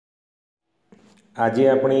આજે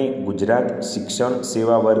આપણે ગુજરાત શિક્ષણ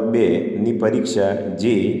સેવા વર્ગ 2 ની પરીક્ષા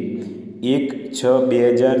જે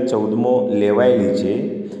 1/6/2014 લેવાયેલી છે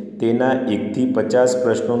તેના 1 થી 50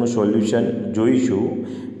 પ્રશ્નોનું સોલ્યુશન જોઈશું।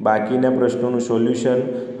 બાકીના પ્રશ્નોનું સોલ્યુશન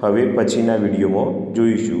હવે પછીના વિડીયોમાં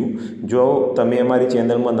જોઈશું। જો તમે અમારી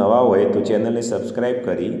ચેનલમાં નવા હોય તો ચેનલને સબસ્ક્રાઈબ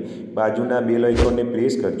કરી બાજુના બેલ આઇકોનને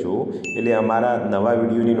પ્રેસ કરજો એટલે અમારા નવા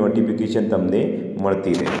વિડીયોની નોટિફિકેશન તમને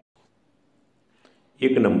મળતી રહે।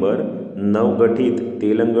 1 નંબર, નવગઠિત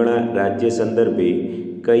તેલંગાણા રાજ્ય સંદર્ભે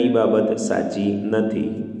કઈ બાબત સાચી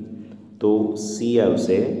નથી? તો સી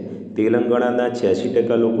આવશે, તેલંગાણાના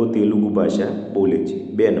 86% લોકો તેલુગુ ભાષા બોલે છે।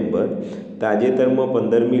 2 નંબર, તાજેતરમાં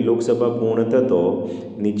 15મી લોકસભા પૂર્ણ થતો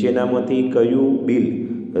નીચેનામાંથી કયું બિલ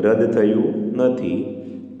રદ થયું નથી?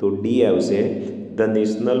 તો ડી આવશે, the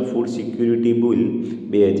national food security bill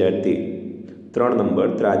 2013। 3 number,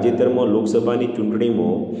 તાજેતરમાં લોકસભાની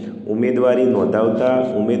ચૂંટણીમાં ઉમેદવારી નોંધાવતા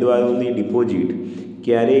ઉમેદવારોની ડિપોઝિટ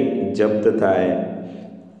ક્યારે જપ્ત થાય?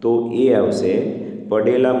 તો એ આવશે,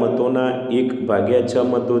 પડેલા મતોના 1/6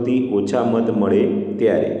 મતોથી ઓછા મત મળે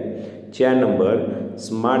ત્યારે। 4 નંબર,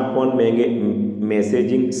 સ્માર્ટફોન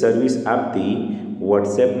મેસેજિંગ સર્વિસ આપતી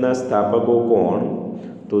વોટ્સએપના સ્થાપકો કોણ?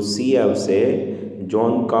 તો સી આવશે,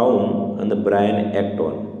 જોન કાઉમ અને બ્રાયન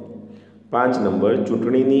એક્ટોન। 5 નંબર,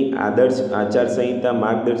 ચૂંટણીની આદર્શ આચારસંહિતા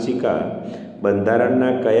માર્ગદર્શિકા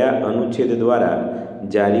બંધારણના કયા અનુચ્છેદ દ્વારા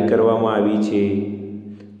જારી કરવામાં આવી છે?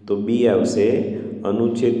 તો બી આવશે,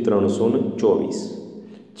 અનુચ્છેદ 324।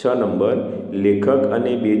 6 નંબર, લેખક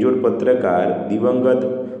અને બેજોડ પત્રકાર દિવંગત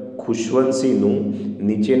ખુશવંતસિંહનું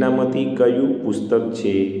નીચેનામાંથી કયું પુસ્તક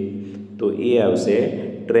છે? તો એ આવશે,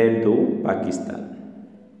 ટ્રેન ટુ પાકિસ્તાન।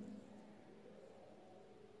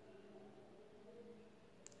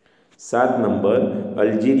 7 નંબર,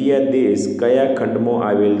 અલ્જીરિયા દેશ કયા ખંડમાં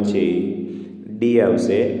આવેલ છે? ડી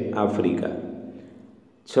આવશે, આફ્રિકા।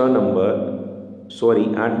 8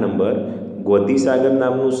 નંબર, ગોધીસાગર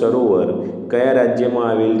નામનું સરોવર કયા રાજ્યમાં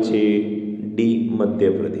આવેલ છે? ડી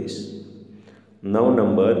મધ્યપ્રદેશ। 9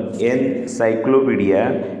 નંબર,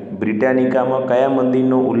 એનસાઇક્લોપીડિયા બ્રિટાનિકામાં કયા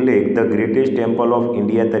મંદિરનો ઉલ્લેખ the greatest temple of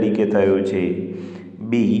India તરીકે થયો છે?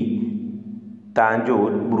 બી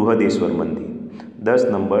તાંજોર બૃહદેશ્વર મંદિર। 10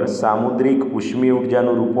 નંબર, સામુદ્રિક ઉષ્મીય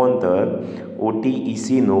ઉર્જાનું રૂપાંતર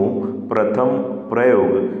ઓટીઈસીનો પ્રથમ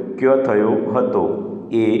પ્રયોગ ક્યાં થયો હતો?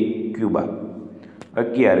 એ ક્યુબા।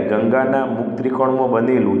 11, ગંગાના મુખ ત્રિકોણમાં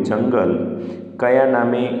બનેલું જંગલ કયા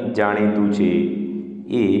નામે જાણીતું છે?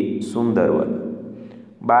 એ સુંદરવન।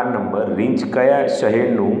 12 નંબર, રીંછ કયા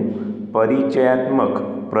શહેરનું પરિચયાત્મક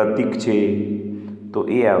પ્રતીક છે? તો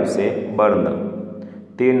એ આવશે, બર્ન।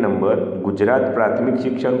 13 નંબર, ગુજરાત પ્રાથમિક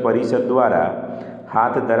શિક્ષણ પરિષદ દ્વારા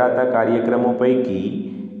હાથ ધરાતા કાર્યક્રમો પૈકી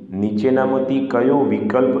નીચેનામાંથી કયો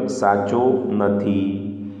વિકલ્પ સાચો નથી?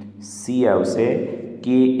 સી આવશે,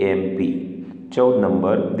 કેએમપી। 14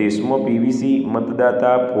 નંબર, દેશમાં પીવીસી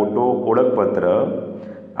મતદાતા ફોટો ઓળખપત્ર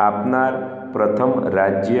આપનાર પ્રથમ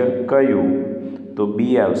રાજ્ય કયું? તો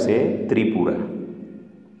બી આવશે, ત્રિપુરા।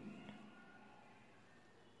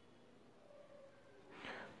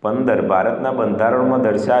 15, ભારતના બંધારણમાં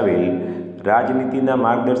દર્શાવેલ રાજનીતિના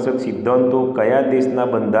માર્ગદર્શક સિદ્ધાંતો કયા દેશના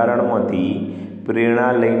બંધારણમાંથી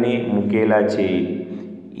પ્રેરણા લઈને મૂકેલા છે?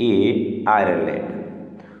 એ આયર્લેન્ડ।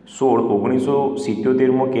 16,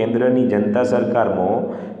 1977માં કેન્દ્રની જનતા સરકારમાં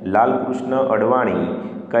લાલકૃષ્ણ અડવાણી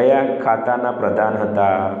કયા ખાતાના પ્રધાન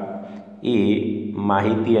હતા? એ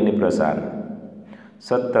માહિતી અને પ્રસારણ।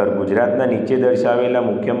 17, ગુજરાતના નીચે દર્શાવેલા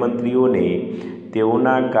મુખ્યમંત્રીઓને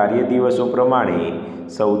તેઓના કાર્યદિવસો પ્રમાણે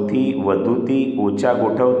સૌથી વધુથી ઓછા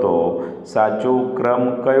ગોઠવતો સાચો ક્રમ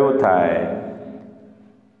કયો થાય?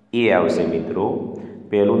 એ આવશે મિત્રો,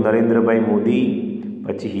 પહેલું નરેન્દ્રભાઈ મોદી,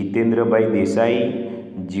 પછી હિતેન્દ્રભાઈ દેસાઈ,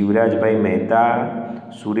 જીવરાજભાઈ મહેતા,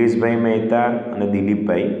 સુરેશભાઈ મહેતા અને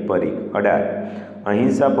દિલીપભાઈ પરીખ। 18,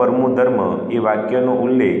 અહિંસા પરમો ધર્મ એ વાક્યનો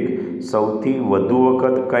ઉલ્લેખ સૌથી વધુ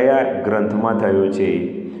વખત કયા ગ્રંથમાં થયો છે?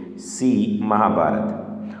 સી મહાભારત।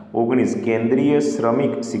 19, કેન્દ્રીય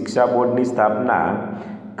શ્રમિક શિક્ષા બોર્ડની સ્થાપના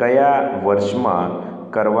કયા વર્ષમાં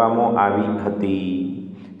કરવામાં આવી હતી?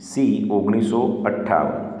 સી 1958।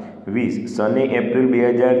 20, સને એપ્રિલ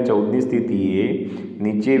 2014ની સ્થિતિએ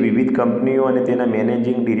નીચે વિવિધ કંપનીઓ અને તેના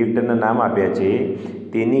મેનેજિંગ ડિરેક્ટરના નામ આપ્યા છે,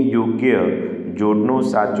 તેની યોગ્ય જોડનો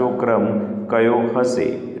સાચો ક્રમ કયો હશે?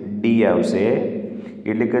 ડી આવશે,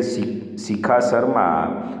 એટલે કે શિખા શર્મા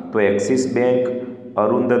તો એક્સિસ બેંક,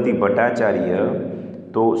 અરુંધતી ભટ્ટાચાર્ય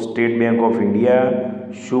તો state bank of India,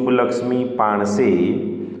 Subbulakshmi પાણસે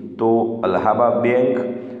તો અલ્હાબાદ બેંક,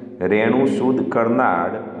 રેણુ સૂદ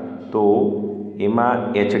કર્નાડ તો એમાં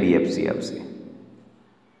એચડીએફસી આવશે।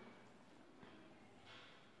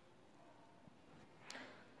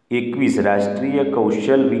 21 રાષ્ટ્રીય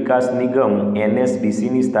કૌશલ વિકાસ નિગમ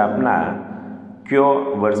NSDCની સ્થાપના કયો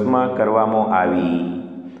વર્ષમાં કરવામાં આવી?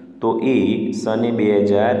 તો એ સને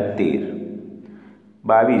 2013.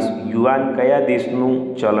 22 યુઆન કયા દેશનું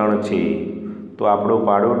ચલણ છે? તો આપણો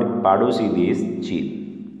પાડોશી દેશ ચીન.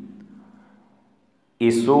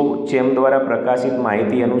 એસોચેમ દ્વારા પ્રકાશિત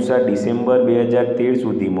માહિતી અનુસાર ડિસેમ્બર 2013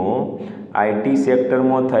 સુધીમાં IT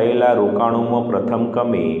સેક્ટરમાં થયેલા રોકાણોમાં પ્રથમ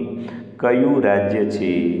ક્રમે કયું રાજ્ય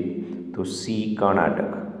છે? તો સી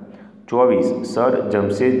કર્ણાટક. 24 સર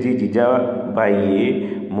જમશેદજી જીજાભાઈએ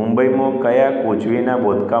મુંબઈમાં કયા કોચવેના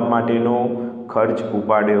બાંધકામ માટેનો ખર્ચ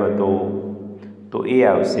ઉપાડ્યો હતો? તો એ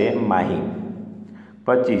આવશે માહિમ.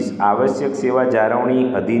 25 આવશ્યક સેવા જાળવણી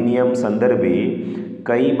અધિનિયમ સંદર્ભે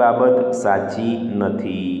કઈ બાબત સાચી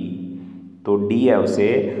નથી? તો ડી આવશે.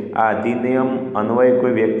 આ અધિનિયમ અન્વયે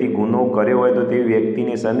કોઈ વ્યક્તિ ગુનો કર્યો હોય તો તે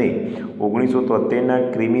વ્યક્તિને સને 1973ના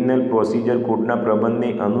ક્રિમિનલ પ્રોસિજર કોડના પ્રબંધને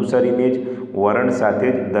અનુસરીને જ વોરંટ સાથે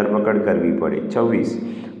જ ધરપકડ કરવી પડે. 26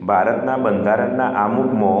 ભારતના બંધારણના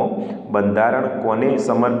આમુખમાં બંધારણ કોને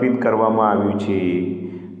સમર્પિત કરવામાં આવ્યું છે?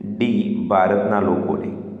 ડી ભારતના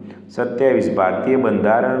લોકોને. 27 ભારતીય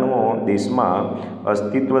બંધારણમાં દેશમાં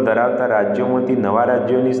અસ્તિત્વ ધરાવતા રાજ્યોમાંથી નવા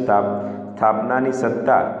રાજ્યોની સ્થાપનાની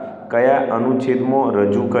સત્તા કયા અનુચ્છેદમાં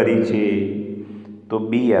રજૂ કરી છે? તો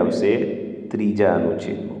બી આવશે 3જા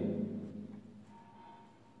અનુચ્છેદમાં.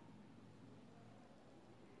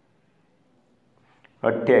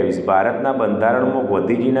 28 ભારતના બંધારણમાં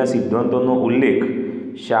ગાંધીજીના સિદ્ધાંતોનો ઉલ્લેખ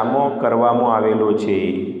શામાં કરવામાં આવેલો છે?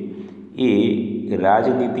 એ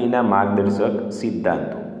રાજનીતિના માર્ગદર્શક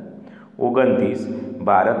સિદ્ધાંતો. 29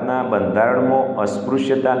 ભારતના બંધારણમાં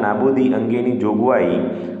અસ્પૃશ્યતા નાબૂદી અંગેની જોગવાઈ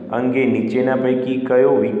અંગે નીચેના પૈકી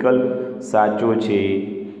કયો વિકલ્પ સાચો છે?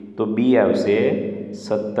 તો બી આવશે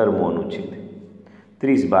 17મો અનુચ્છેદ.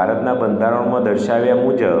 30 ભારતના બંધારણમાં દર્શાવ્યા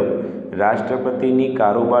મુજબ રાષ્ટ્રપતિની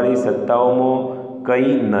કારોબારી સત્તાઓમાં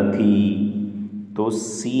કઈ નથી? તો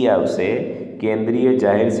સી આવશે કેન્દ્રીય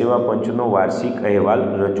જાહેર સેવા પંચનો વાર્ષિક અહેવાલ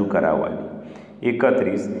રજૂ કરાવવાની.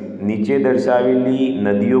 31 નીચે દર્શાવેલી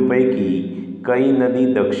નદીઓ પૈકી કઈ નદી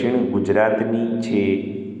દક્ષિણ ગુજરાતની છે?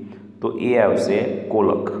 તો એ આવશે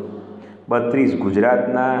કોલક. 32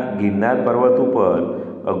 ગુજરાતના ગિરનાર પર્વત ઉપર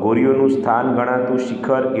અઘોરીઓનું સ્થાન ગણાતું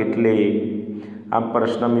શિખર એટલે? આ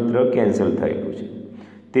પ્રશ્ન મિત્ર કેન્સલ થયેલું છે.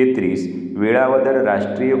 33 વેળાવદર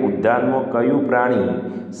રાષ્ટ્રીય ઉદ્યાનમાં કયું પ્રાણી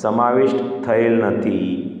સમાવિષ્ટ થયેલ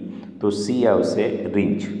નથી? તો સી આવશે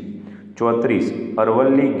રીંછ. 34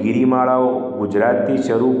 અરવલ્લી ગિરિમાળાઓ ગુજરાતથી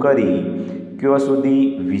શરૂ કરી ક્યાં સુધી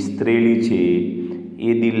વિસ્તરેલી છે?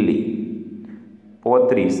 એ દિલ્હી.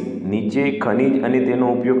 35 નીચે ખનિજ અને તેનો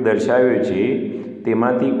ઉપયોગ દર્શાવ્યો છે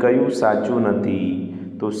તેમાંથી કયું સાચું નથી?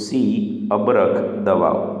 તો સી અબરખ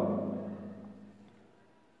દવાઓ.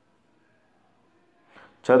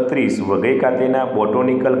 36 વઘઈ ખાતેના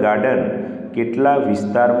બોટોનિકલ ગાર્ડન કેટલા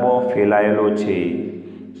વિસ્તારમાં ફેલાયેલો છે?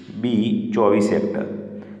 બી 24 હેક્ટર.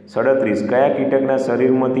 37 કયા કીટકના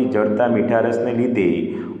શરીરમાંથી જળતા મીઠા રસને લીધે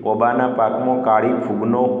ઓબાના પાકમાં કાળી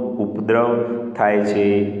ફૂગનો ઉપદ્રવ થાય છે?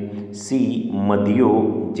 સી મધ્યો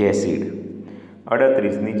જેસિડ.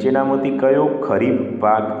 38 નીચેનામાંથી કયો ખરીફ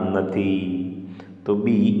પાક નથી? તો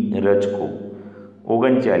બી રજકો.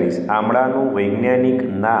 39 આમળાનું વૈજ્ઞાનિક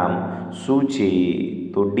નામ શું છે?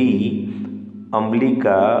 તો ડી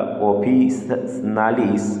અમ્બલિકા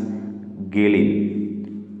ઓફિસનાલિસ ગેલિન.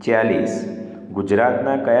 40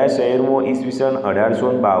 ગુજરાતના કયા શહેરમાં ઈસવીસન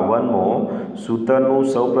 1852માં સૂતરનું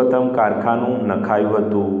સૌપ્રથમ કારખાનું નખાયું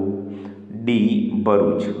હતું? ડી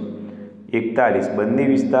ભરૂચ. 41 બંને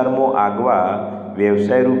વિસ્તારમાં આગવા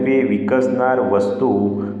વ્યવસાય રૂપે વિકસનાર વસ્તુ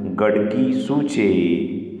ગડકી શું છે?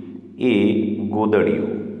 એ ગોદડીઓ.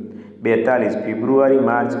 42 ફેબ્રુઆરી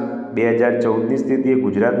માર્ચ 2014ની સ્થિતિએ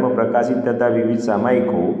ગુજરાતમાં પ્રકાશિત થતા વિવિધ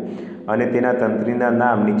સામાયિકો અને તેના તંત્રીના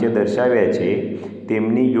નામ નીચે દર્શાવ્યા છે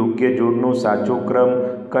તેમની યોગ્ય જોડનો સાચો ક્રમ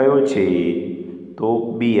કયો છે? તો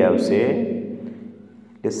બી આવશે.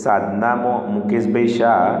 સાધનામાં મુકેશભાઈ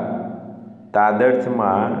શાહ,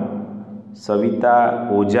 તાદર્થમાં સવિતા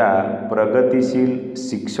ઓઝા, પ્રગતિશીલ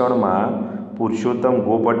શિક્ષણમાં પુરુષોત્તમ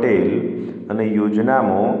ગો પટેલ અને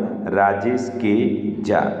યોજનામાં રાજેશ કે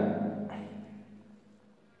ઝા.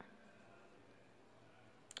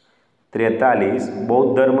 43 બૌદ્ધ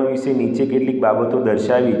ધર્મ વિશે નીચે કેટલીક બાબતો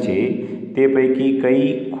દર્શાવી છે તે પૈકી કઈ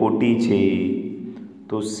ખોટી છે?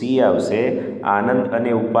 તો સી આવશે. આનંદ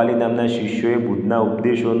અને ઉપાલી નામના શિષ્યોએ બુદ્ધના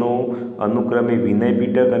ઉપદેશોનો અનુક્રમે વિનય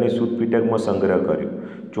પીટક અને સુત પીટકમાં સંગ્રહ કર્યો.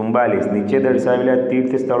 44 નીચે દર્શાવેલા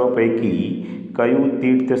તીર્થ સ્થળો પૈકી કયું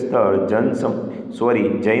તીર્થ સ્થળ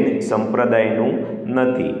જૈન સંપ્રદાયનું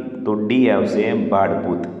નથી? તો ડી આવશે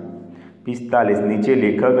ભાડભૂત. 45 નીચે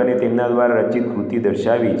લેખક અને તેમના દ્વારા રચિત કૃતિ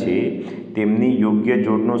દર્શાવી છે તેમની યોગ્ય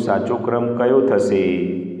જોડનો સાચો ક્રમ કયો થશે?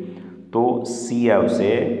 તો સી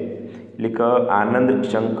આવશે. એટલે કે આનંદ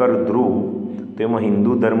શંકર ધ્રુવ તો એમાં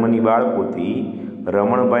હિન્દુ ધર્મની બાળપોથી,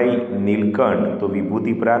 રમણભાઈ નીલકંઠ તો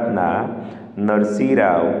વિભૂતિ પ્રાર્થના, નરસિંહ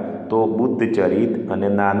રાવ તો બુદ્ધ ચરિત અને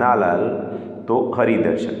નાનાલાલ તો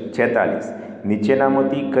હરિદર્શન. 46.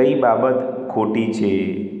 નીચેનામાંથી કઈ બાબત ખોટી છે?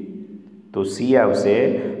 તો સી આવશે.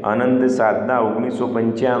 આનંદ સાધના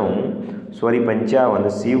 1955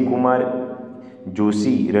 શિવકુમાર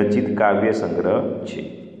જોશી રચિત કાવ્ય સંગ્રહ છે.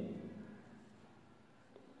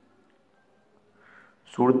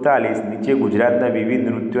 47. નીચે ગુજરાતના વિવિધ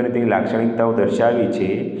નૃત્યોને તેની લાક્ષણિકતાઓ દર્શાવી છે.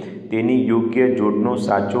 તેની યોગ્ય જોડનો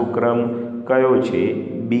સાચો ક્રમ કયો છે?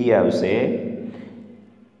 બી આવશે.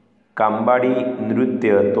 કાંબાડી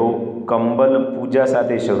નૃત્ય તો કંબલ પૂજા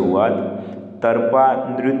સાથે શરૂઆત, તરપા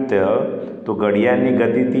નૃત્ય તો ઘડિયાળની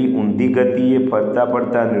ગતિથી ઊંધી ગતિએ ફરતા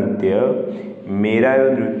પડતા નૃત્ય, મેરાયો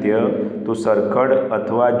નૃત્ય તો સરખડ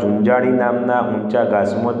અથવા ઝુંઝાણી નામના ઊંચા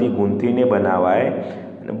ઘાસમાંથી ગૂંથીને બનાવાય,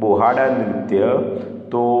 અને બોહાડા નૃત્ય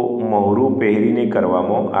તો મહોરું પહેરીને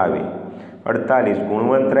કરવામાં આવે. 48.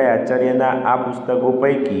 ગુણવંતરાય આચાર્યના આ પુસ્તકો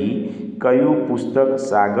પૈકી કયું પુસ્તક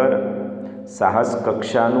સાગર સાહસ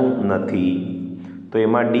કક્ષાનું નથી? તો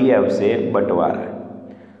એમાં ડી આવશે, બટવારા.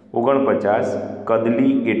 49.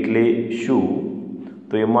 કદલી એટલે શું?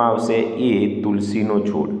 તો એમાં આવશે એ, તુલસીનો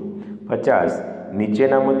છોડ. 50.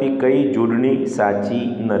 નીચેનામાંથી કઈ જોડણી સાચી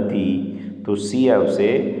નથી? તો સી આવશે,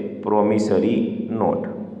 પ્રોમિસરી નોટ.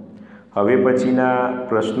 હવે પછીના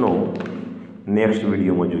પ્રશ્નો નેક્સ્ટ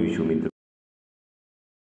વિડીયોમાં જોઈશું મિત્રો.